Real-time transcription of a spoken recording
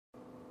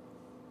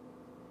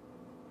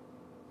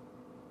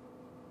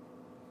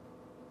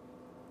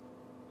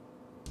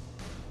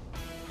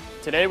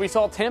Today we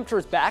saw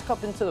temperatures back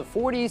up into the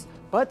 40s,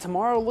 but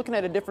tomorrow looking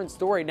at a different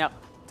story. Now,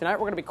 tonight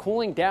we're going to be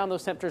cooling down.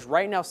 Those temperatures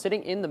right now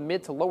sitting in the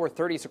mid to lower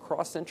 30s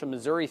across central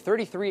Missouri,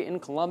 33 in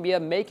Columbia,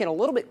 making a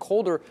little bit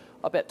colder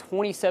up at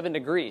 27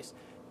 degrees.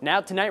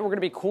 Now tonight we're going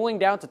to be cooling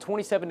down to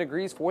 27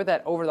 degrees for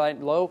that overnight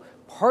low.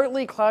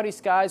 Partly cloudy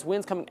skies,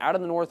 winds coming out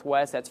of the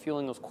northwest. That's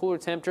fueling those cooler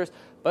temperatures.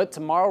 But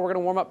tomorrow we're going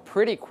to warm up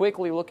pretty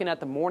quickly. Looking at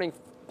the morning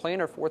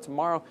planner for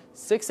tomorrow,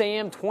 6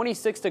 a.m.,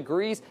 26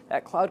 degrees.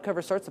 That cloud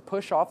cover starts to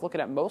push off,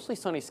 looking at mostly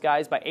sunny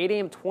skies. By 8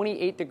 a.m.,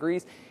 28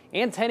 degrees,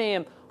 and 10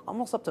 a.m.,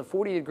 almost up to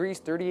 40 degrees,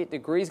 38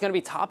 degrees. Going to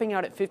be topping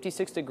out at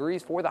 56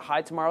 degrees for the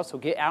high tomorrow, so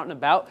get out and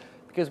about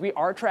because we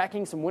are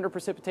tracking some winter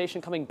precipitation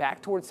coming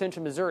back towards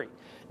central Missouri.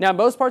 Now,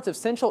 most parts of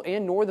central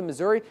and northern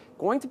Missouri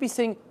going to be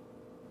seeing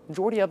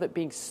majority of it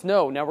being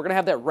snow. Now, we're going to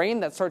have that rain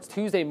that starts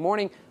Tuesday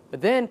morning, but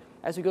then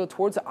as we go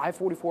towards the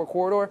I-44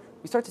 corridor,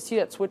 we start to see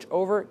that switch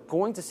over,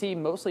 going to see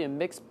mostly a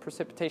mixed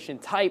precipitation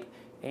type,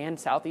 and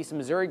southeast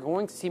Missouri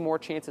going to see more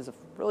chances of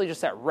really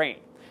just that rain.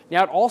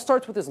 Now, it all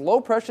starts with this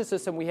low pressure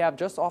system we have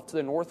just off to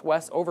the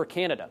northwest over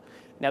Canada.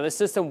 Now, this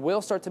system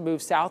will start to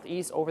move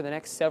southeast over the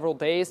next several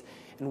days,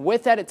 and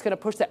with that, it's going to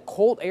push that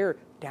cold air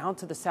down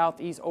to the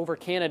southeast over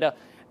Canada.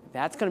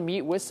 That's going to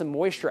meet with some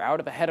moisture out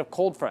of ahead of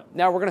cold front.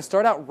 Now, we're going to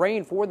start out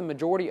rain for the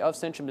majority of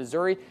central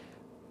Missouri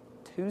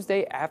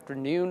Tuesday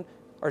afternoon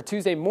or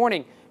Tuesday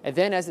morning, and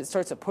then as it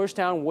starts to push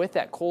down with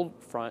that cold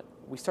front,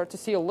 we start to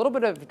see a little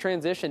bit of a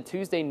transition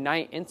Tuesday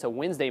night into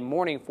Wednesday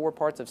morning for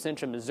parts of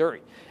central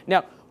Missouri.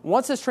 Now,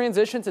 once this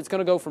transitions, it's going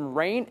to go from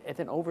rain and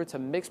then over to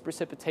mixed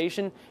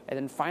precipitation and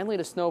then finally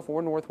to snow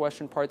for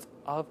northwestern parts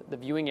of the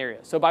viewing area.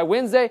 So by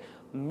Wednesday,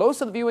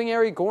 most of the viewing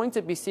area going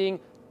to be seeing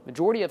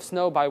majority of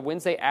snow by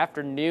Wednesday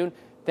afternoon.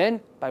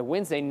 Then by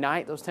Wednesday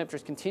night, those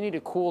temperatures continue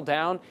to cool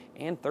down,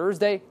 and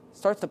Thursday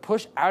starts to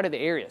push out of the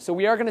area. So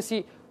we are going to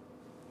see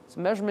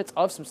some measurements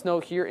of some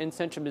snow here in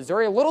central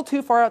Missouri. A little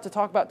too far out to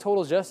talk about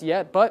totals just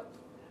yet, but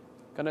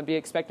going to be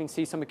expecting to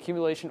see some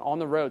accumulation on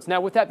the roads.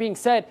 Now, with that being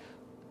said,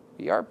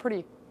 we are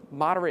pretty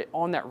moderate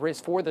on that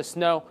risk for the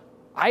snow.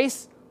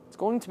 Ice is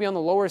going to be on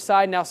the lower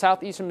side. Now,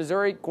 southeastern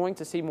Missouri going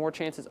to see more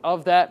chances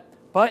of that,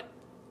 but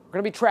we're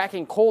going to be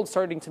tracking cold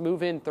starting to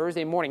move in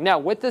Thursday morning. Now,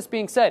 with this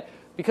being said,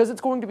 because it's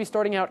going to be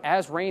starting out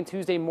as rain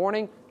Tuesday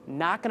morning,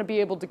 not going to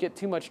be able to get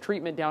too much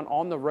treatment down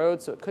on the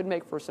road, so it could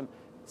make for some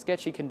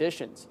sketchy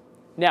conditions.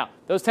 Now,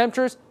 those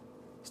temperatures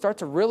start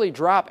to really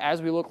drop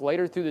as we look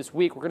later through this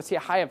week. We're going to see a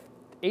high of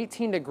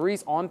 18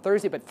 degrees on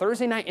Thursday, but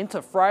Thursday night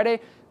into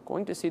Friday,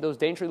 going to see those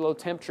dangerously low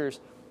temperatures.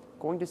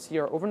 Going to see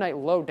our overnight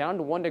low down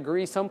to 1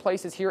 degree. Some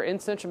places here in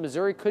central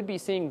Missouri could be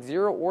seeing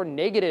 0 or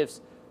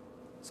negatives.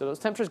 So those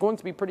temperatures going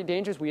to be pretty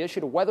dangerous. We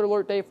issued a weather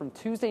alert day from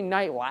Tuesday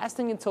night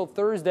lasting until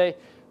Thursday.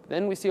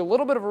 Then we see a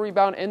little bit of a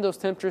rebound in those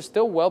temperatures,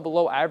 still well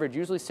below average,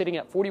 usually sitting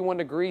at 41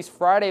 degrees.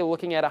 Friday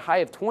looking at a high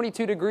of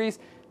 22 degrees,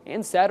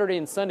 and Saturday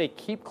and Sunday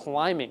keep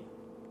climbing.